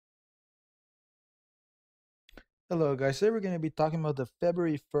Hello guys, today we're going to be talking about the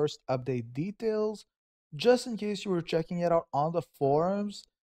February 1st update details. Just in case you were checking it out on the forums,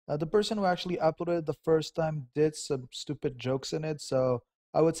 the person who actually uploaded it the first time did some stupid jokes in it, so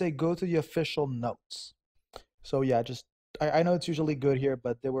I would say go to the official notes. So yeah, I know it's usually good here,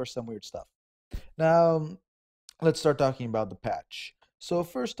 but there were some weird stuff. Now, let's start talking about the patch. So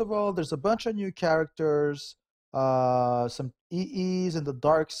first of all, there's a bunch of new characters, some EEs in the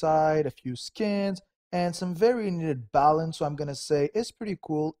dark side, a few skins, and some very needed balance. So I'm gonna say it's pretty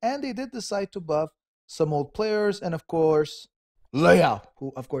cool. And they did decide to buff some old players, and of course, Leia,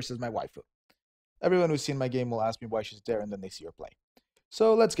 who of course is my waifu. Everyone who's seen my game will ask me why she's there, and then they see her play.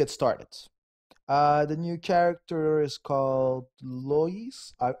 So let's get started. The new character is called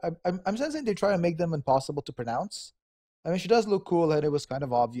Lois. I'm sensing they try to make them impossible to pronounce. I mean, she does look cool, and it was kind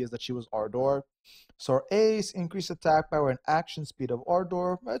of obvious that she was Ardor. So her ace, increased attack power, and action speed of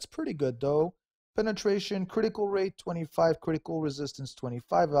Ardor. That's pretty good, though. Penetration, critical rate 25, critical resistance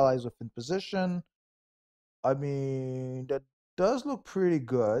 25, allies within position. I mean, that does look pretty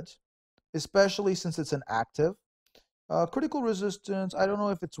good, especially since it's an active. Critical resistance, I don't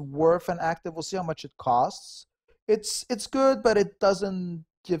know if it's worth an active. We'll see how much it costs. It's good, but it doesn't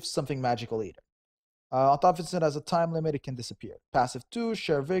give something magical either. On top of it has a time limit, it can disappear. Passive 2,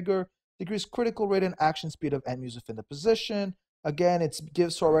 Share Vigor, decrease critical rate and action speed of enemies within the position. Again, it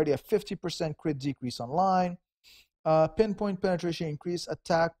gives already a 50% crit decrease online. Pinpoint penetration, increase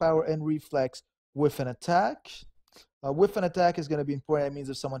attack power and reflex with an attack. With an attack is going to be important. That means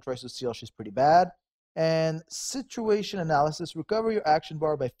if someone tries to steal, she's pretty bad. And situation analysis, recover your action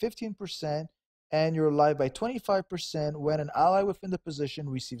bar by 15% and your life by 25% when an ally within the position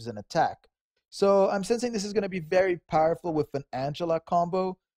receives an attack. So I'm sensing this is going to be very powerful with an Angela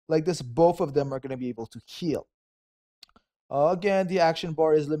combo. Like this, both of them are going to be able to heal. Again, the action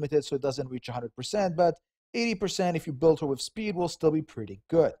bar is limited, so it doesn't reach 100%, but 80% if you build her with speed will still be pretty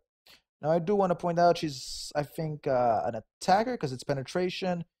good. Now, I do want to point out she's, I think, an attacker because it's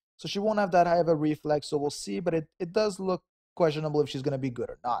penetration, so she won't have that high of a reflex, so we'll see, but it does look questionable if she's going to be good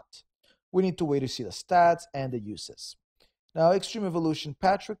or not. We need to wait to see the stats and the uses. Now, Extreme Evolution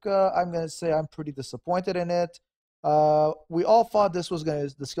Patrica, I'm going to say I'm pretty disappointed in it. We all thought this was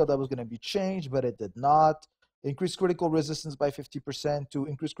the skill that was going to be changed, but it did not. Increase critical resistance by 50% to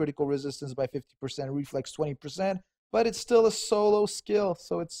increase critical resistance by 50%, reflex 20%, but it's still a solo skill,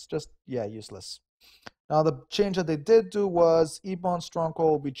 so it's just, yeah, useless. Now, the change that they did do was Ebon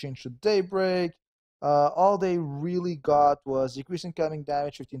Stronghold will be changed to Daybreak. All they really got was decrease incoming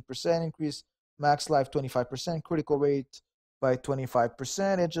damage 15%, increase max life 25%, critical rate by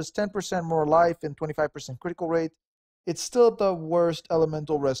 25%. It's just 10% more life and 25% critical rate. It's still the worst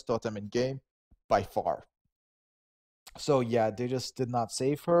elemental rest totem in game by far. So yeah, they just did not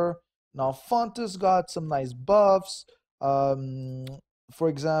save her. Now Fontus got some nice buffs. Um, for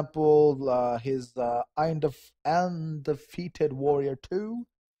example, his Undefeated Warrior 2.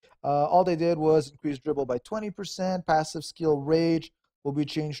 All they did was increase dribble by 20%. Passive skill Rage will be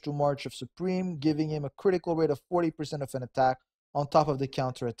changed to March of Supreme, giving him a critical rate of 40% of an attack on top of the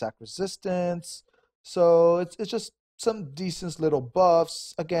counter attack resistance. So it's just some decent little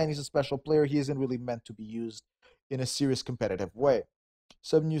buffs. Again, he's a special player. He isn't really meant to be used in a serious competitive way.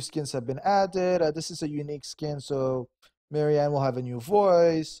 Some new skins have been added. This is a unique skin, so Marianne will have a new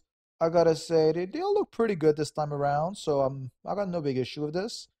voice. I gotta say, they all look pretty good this time around, so I got no big issue with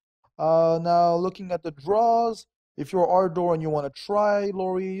this. Now, looking at the draws, if you're Ardor and you want to try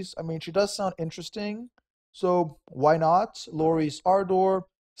Lori's, I mean, she does sound interesting, so why not? Lori's Ardor.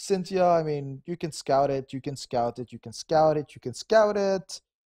 Cynthia, I mean, you can scout it, you can scout it, you can scout it, you can scout it.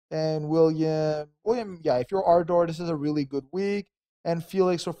 And William, yeah, if you're Ardor, this is a really good week. And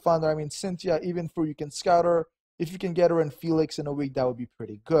Felix or Thunder, I mean, Cynthia, even for you can scout her. If you can get her and Felix in a week, that would be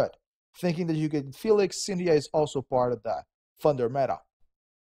pretty good. Thinking that you get Felix, Cynthia is also part of that Thunder meta.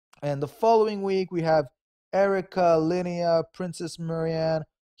 And the following week, we have Erica, Linnea, Princess Marianne,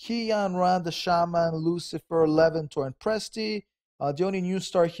 Kian, Ran, the Shaman, Lucifer, Leventor, and Presti. The only new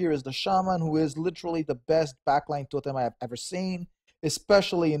star here is the Shaman, who is literally the best backline totem I have ever seen,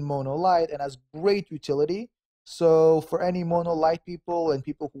 especially in Mono Light, and has great utility. So for any Mono Light people and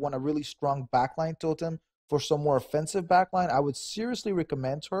people who want a really strong backline totem for some more offensive backline, I would seriously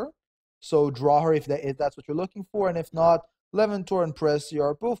recommend her. So draw her if that's what you're looking for, and if not, Leventor and Presti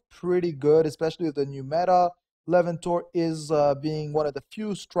are both pretty good, especially with the new meta. Leventor is being one of the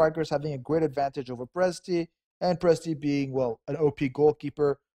few strikers having a great advantage over Presti, and Presti being, well, an OP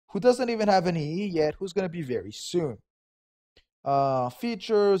goalkeeper who doesn't even have an EE yet, who's going to be very soon.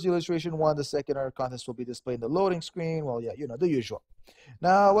 Features, illustration 1, the second art contest will be displayed in the loading screen. Well, yeah, you know, the usual.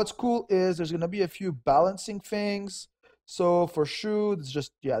 Now, what's cool is there's going to be a few balancing things. So for Shu, it's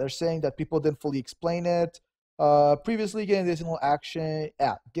just, yeah, they're saying that people didn't fully explain it. Previously, gain additional action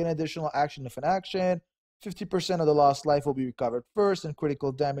if an action. 50% of the lost life will be recovered first, and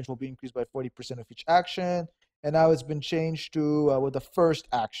critical damage will be increased by 40% of each action. And now it's been changed to with the first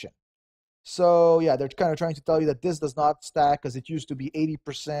action. So yeah, they're kind of trying to tell you that this does not stack because it used to be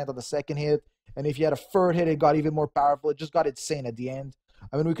 80% on the second hit, and if you had a third hit, it got even more powerful. It just got insane at the end.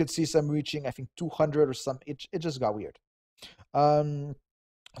 I mean, we could see some reaching, I think, 200 or some. It just got weird. Um,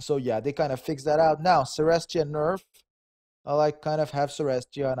 so yeah, they kind of fixed that out. Now, Celestia nerf. I like kind of have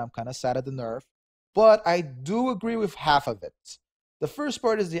Celestia, and I'm kind of sad at the nerf, but I do agree with half of it. The first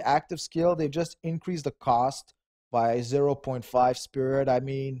part is the active skill. They just increased the cost by zero point 0.5 spirit. I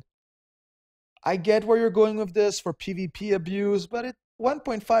mean, I get where you're going with this for PvP abuse, but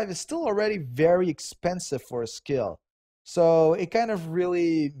 1.5 is still already very expensive for a skill. So it kind of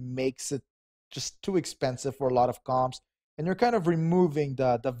really makes it just too expensive for a lot of comps, and you're kind of removing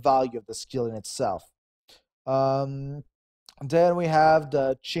the value of the skill in itself. Um, then we have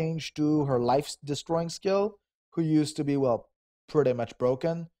the change to her life destroying skill, who used to be, well, pretty much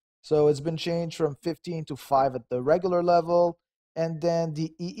broken. So it's been changed from 15 to 5 at the regular level. And then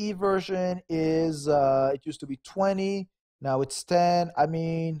the EE version is, it used to be 20, now it's 10. I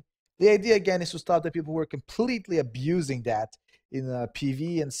mean, the idea again is to stop the people who are completely abusing that in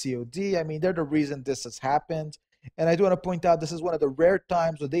PV and COD. I mean, they're the reason this has happened. And I do want to point out this is one of the rare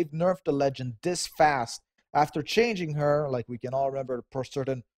times where they've nerfed the legend this fast after changing her. Like we can all remember for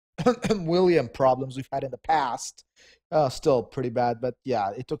certain William problems we've had in the past. Still pretty bad, but yeah,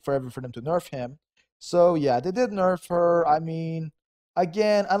 it took forever for them to nerf him. So yeah, they did nerf her. I mean,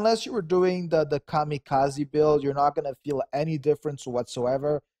 again, unless you were doing the kamikaze build, you're not gonna feel any difference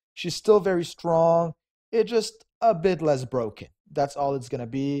whatsoever. She's still very strong. It's just a bit less broken. That's all it's gonna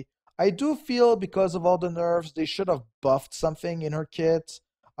be. I do feel because of all the nerfs, they should have buffed something in her kit.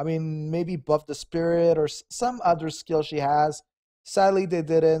 I mean, maybe buff the spirit or some other skill she has. Sadly, they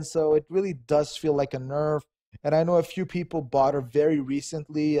didn't, so it really does feel like a nerf. And I know a few people bought her very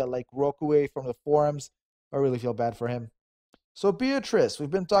recently, like Rokue from the forums. I really feel bad for him. So Beatrice, we've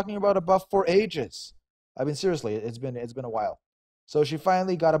been talking about a buff for ages. I mean, seriously, it's been a while. So she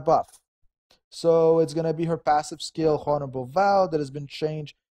finally got a buff. So it's gonna be her passive skill, Honorable Vow, that has been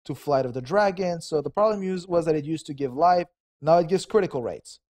changed to Flight of the Dragon. So the problem was that it used to give life. Now it gives critical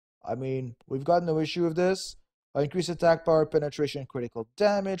rates. I mean, we've got no issue with this. Increase attack power, penetration, critical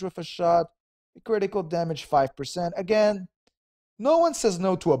damage with a shot. Critical damage 5%. Again, no one says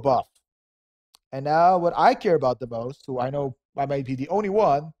no to a buff. And now what I care about the most, who I know I might be the only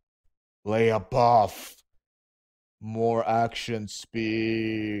one, lay a buff. More action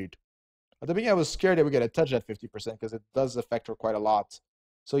speed. At the beginning, I was scared that we get a touch at 50% because it does affect her quite a lot.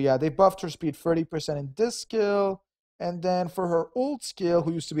 So yeah, they buffed her speed 30% in this skill. And then for her old skill,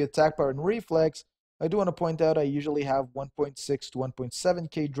 who used to be attack power and reflex, I do want to point out I usually have 1.6 to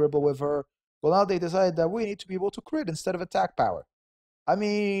 1.7k dribble with her. Well, now they decided that we need to be able to crit instead of attack power. I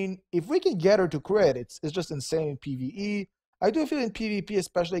mean, if we can get her to crit, it's just insane in PvE. I do feel in PvP,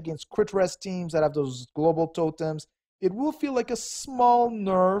 especially against crit rest teams that have those global totems, it will feel like a small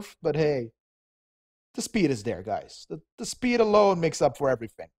nerf, but hey, the speed is there, guys. The speed alone makes up for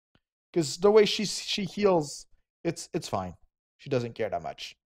everything. Because the way she heals, it's fine. She doesn't care that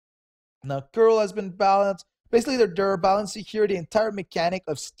much. Now, Curl has been balanced. Basically, they're balancing here the entire mechanic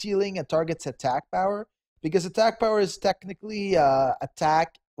of stealing a target's attack power. Because attack power is technically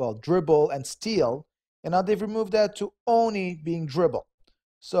attack, well, dribble and steal. And now they've removed that to only being dribble.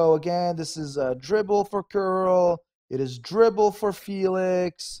 So again, this is dribble for Curl. It is dribble for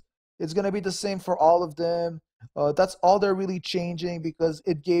Felix. It's going to be the same for all of them. That's all they're really changing because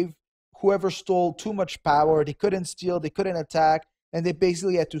it gave whoever stole too much power. They couldn't steal, they couldn't attack, and they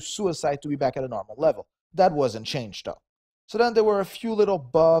basically had to suicide to be back at a normal level. That wasn't changed though. So then there were a few little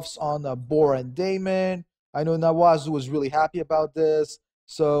buffs on Bora and Damon. I know Nawazu was really happy about this.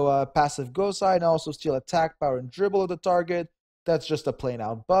 So passive Gosai and also steal attack power and dribble of the target. That's just a plain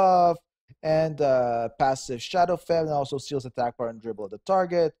out buff. And passive Shadowfell and also steals attack power and dribble of the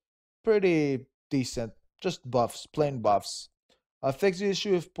target. Pretty decent. Just buffs, plain buffs. Fix the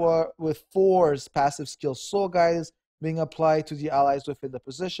issue with Four's passive skill Soul Guidance being applied to the allies within the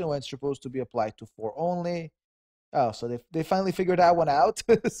position when it's supposed to be applied to Four only. Oh, so they finally figured that one out.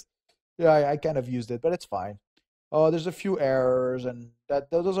 Yeah, I kind of used it, but it's fine. Oh, there's a few errors, and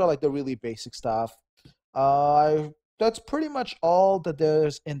those are like the really basic stuff. That's pretty much all that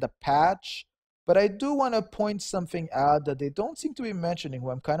there's in the patch. But I do want to point something out that they don't seem to be mentioning, who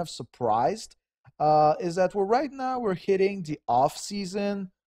I'm kind of surprised. is that we're hitting the off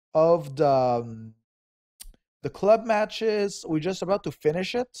season of the club matches. We're just about to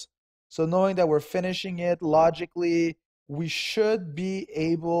finish it. So knowing that we're finishing it logically, we should be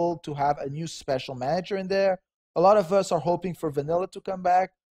able to have a new special manager in there. A lot of us are hoping for Vanilla to come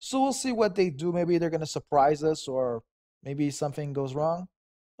back. So we'll see what they do. Maybe they're going to surprise us or maybe something goes wrong.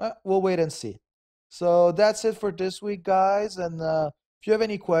 We'll wait and see. So that's it for this week, guys. And if you have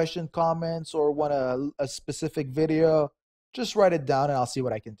any question, comments, or want a specific video, just write it down and I'll see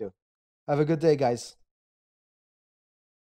what I can do. Have a good day, guys.